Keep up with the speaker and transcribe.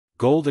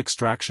Gold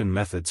extraction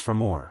methods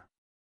from ore.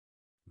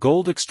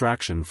 Gold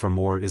extraction from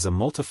ore is a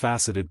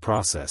multifaceted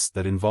process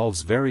that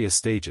involves various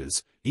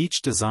stages,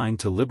 each designed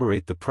to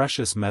liberate the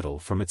precious metal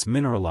from its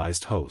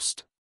mineralized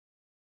host.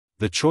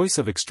 The choice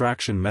of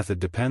extraction method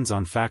depends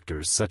on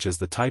factors such as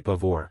the type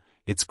of ore,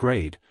 its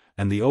grade,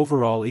 and the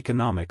overall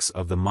economics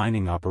of the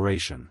mining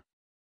operation.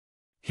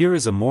 Here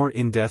is a more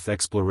in-depth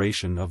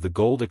exploration of the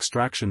gold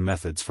extraction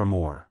methods from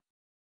ore.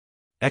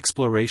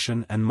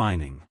 Exploration and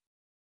mining.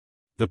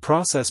 The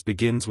process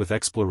begins with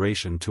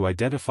exploration to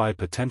identify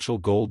potential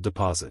gold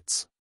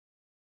deposits.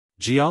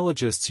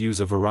 Geologists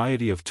use a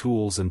variety of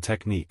tools and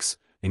techniques,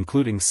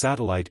 including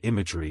satellite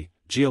imagery,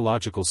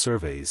 geological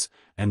surveys,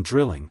 and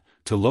drilling,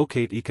 to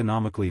locate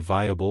economically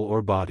viable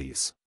ore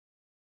bodies.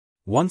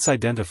 Once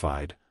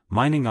identified,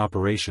 mining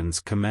operations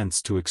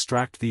commence to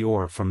extract the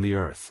ore from the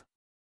earth.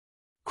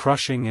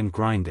 Crushing and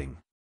grinding.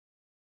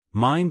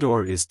 Mined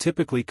ore is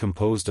typically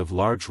composed of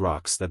large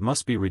rocks that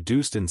must be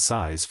reduced in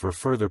size for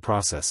further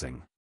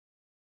processing.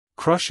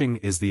 Crushing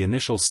is the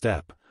initial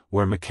step,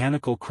 where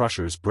mechanical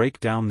crushers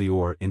break down the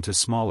ore into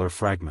smaller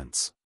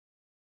fragments.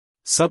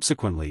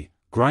 Subsequently,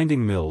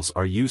 grinding mills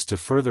are used to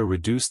further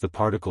reduce the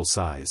particle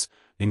size,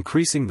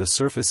 increasing the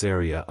surface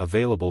area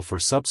available for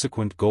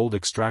subsequent gold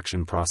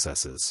extraction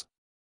processes.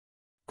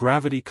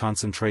 Gravity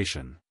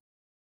concentration.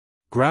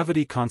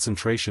 Gravity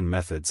concentration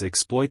methods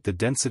exploit the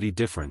density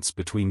difference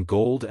between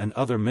gold and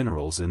other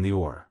minerals in the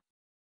ore.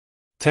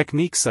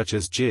 Techniques such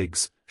as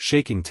jigs,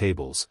 shaking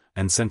tables,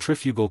 and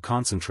centrifugal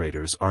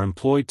concentrators are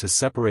employed to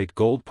separate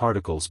gold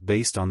particles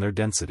based on their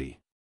density.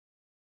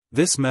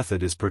 This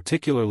method is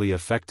particularly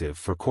effective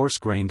for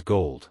coarse-grained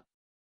gold.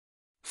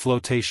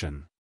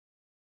 Flotation.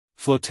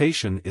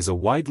 Flotation is a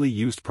widely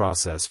used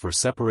process for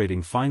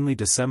separating finely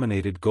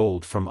disseminated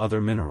gold from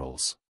other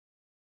minerals.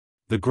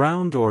 The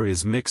ground ore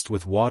is mixed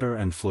with water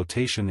and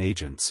flotation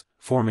agents,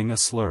 forming a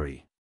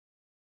slurry.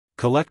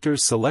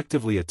 Collectors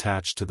selectively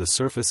attach to the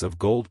surface of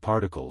gold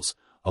particles,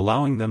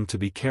 allowing them to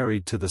be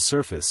carried to the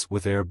surface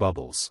with air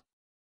bubbles.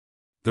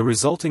 The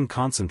resulting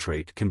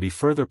concentrate can be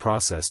further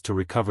processed to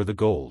recover the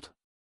gold.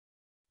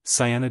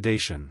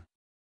 Cyanidation.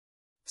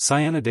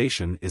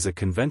 Cyanidation is a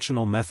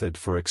conventional method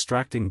for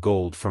extracting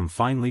gold from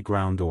finely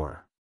ground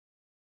ore.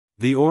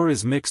 The ore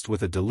is mixed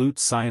with a dilute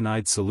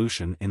cyanide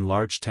solution in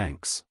large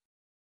tanks.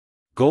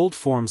 Gold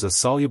forms a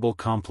soluble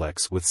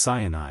complex with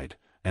cyanide,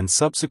 and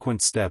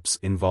subsequent steps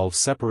involve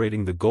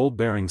separating the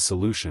gold-bearing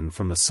solution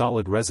from the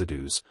solid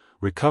residues,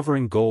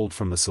 recovering gold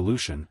from the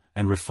solution,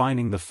 and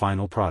refining the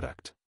final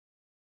product.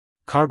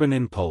 Carbon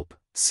in pulp,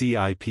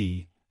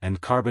 CIP,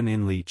 and carbon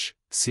in leach,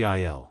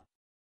 CIL.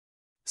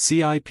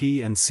 CIP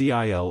and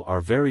CIL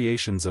are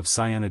variations of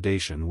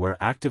cyanidation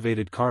where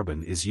activated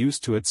carbon is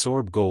used to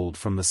adsorb gold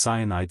from the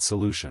cyanide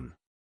solution.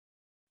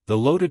 The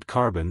loaded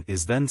carbon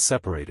is then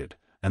separated,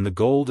 and the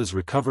gold is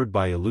recovered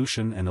by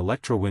elution and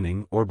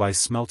electrowinning or by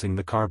smelting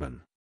the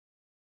carbon.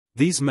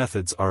 These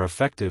methods are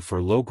effective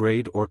for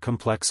low-grade or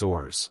complex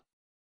ores.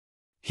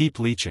 Heap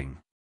leeching.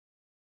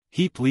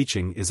 Heap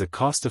leeching is a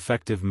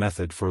cost-effective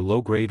method for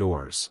low-grade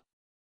ores.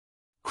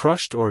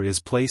 Crushed ore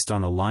is placed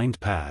on a lined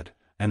pad,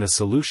 and a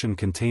solution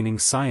containing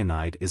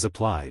cyanide is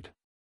applied.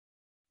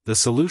 The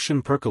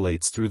solution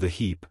percolates through the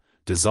heap,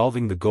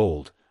 dissolving the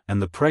gold,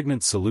 and the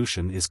pregnant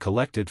solution is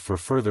collected for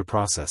further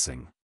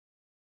processing.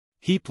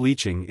 Heap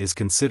leaching is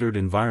considered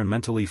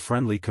environmentally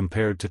friendly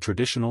compared to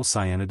traditional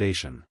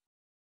cyanidation.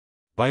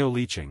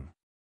 Bioleaching.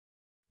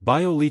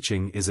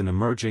 Bioleaching is an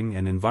emerging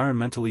and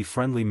environmentally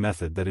friendly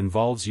method that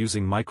involves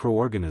using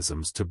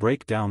microorganisms to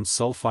break down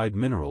sulfide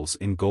minerals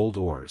in gold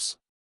ores.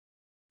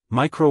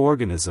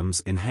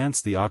 Microorganisms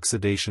enhance the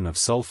oxidation of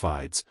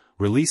sulfides,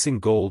 releasing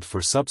gold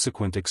for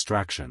subsequent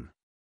extraction.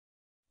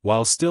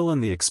 While still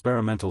in the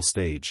experimental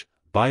stage,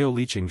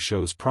 bioleaching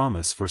shows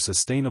promise for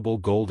sustainable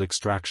gold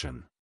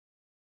extraction.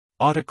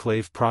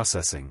 Autoclave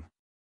processing.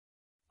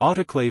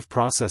 Autoclave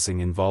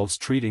processing involves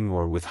treating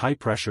ore with high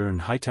pressure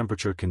and high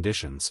temperature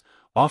conditions,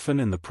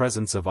 often in the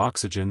presence of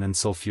oxygen and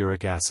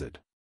sulfuric acid.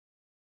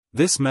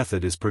 This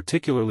method is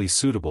particularly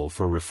suitable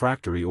for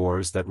refractory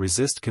ores that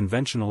resist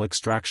conventional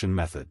extraction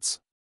methods.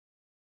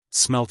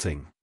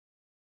 Smelting.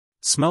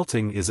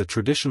 Smelting is a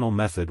traditional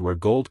method where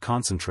gold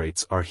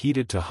concentrates are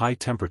heated to high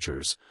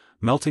temperatures,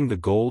 melting the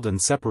gold and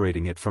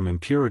separating it from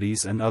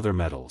impurities and other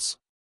metals.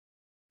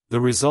 The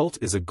result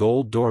is a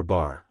gold d'or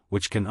bar,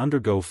 which can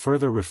undergo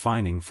further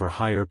refining for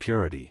higher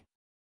purity.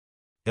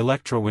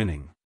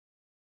 Electrowinning.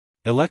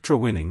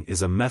 Electrowinning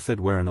is a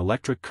method where an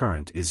electric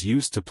current is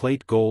used to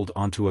plate gold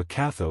onto a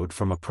cathode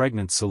from a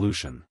pregnant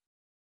solution.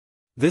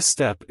 This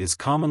step is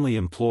commonly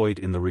employed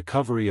in the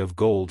recovery of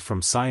gold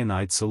from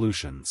cyanide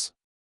solutions.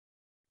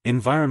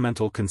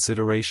 Environmental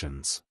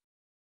considerations.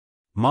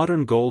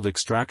 Modern gold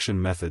extraction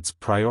methods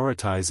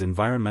prioritize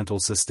environmental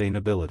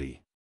sustainability.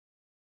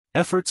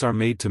 Efforts are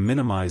made to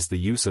minimize the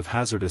use of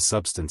hazardous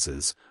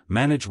substances,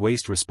 manage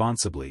waste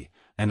responsibly,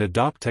 and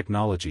adopt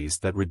technologies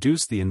that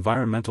reduce the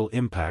environmental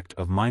impact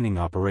of mining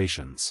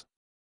operations.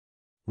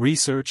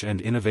 Research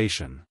and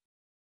innovation.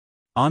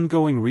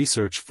 Ongoing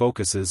research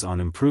focuses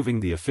on improving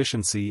the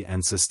efficiency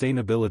and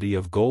sustainability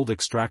of gold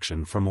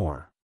extraction from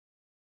ore.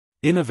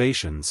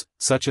 Innovations,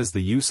 such as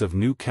the use of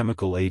new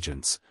chemical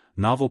agents,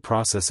 novel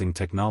processing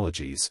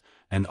technologies,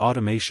 and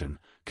automation,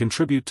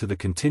 contribute to the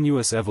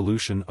continuous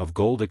evolution of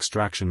gold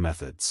extraction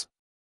methods.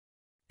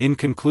 In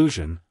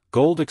conclusion,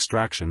 gold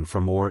extraction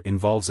from ore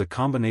involves a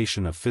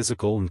combination of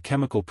physical and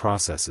chemical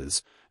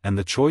processes, and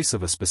the choice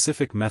of a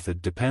specific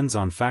method depends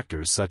on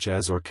factors such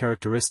as ore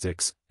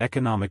characteristics,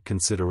 economic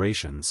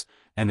considerations,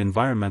 and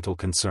environmental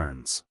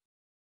concerns.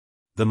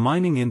 The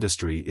mining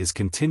industry is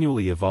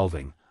continually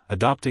evolving,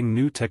 adopting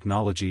new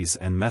technologies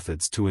and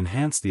methods to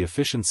enhance the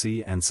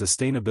efficiency and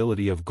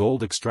sustainability of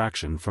gold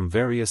extraction from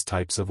various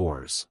types of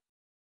ores.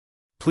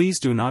 Please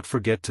do not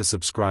forget to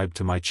subscribe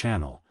to my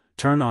channel,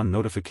 turn on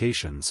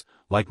notifications,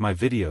 like my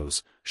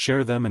videos,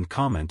 share them and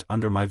comment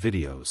under my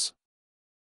videos.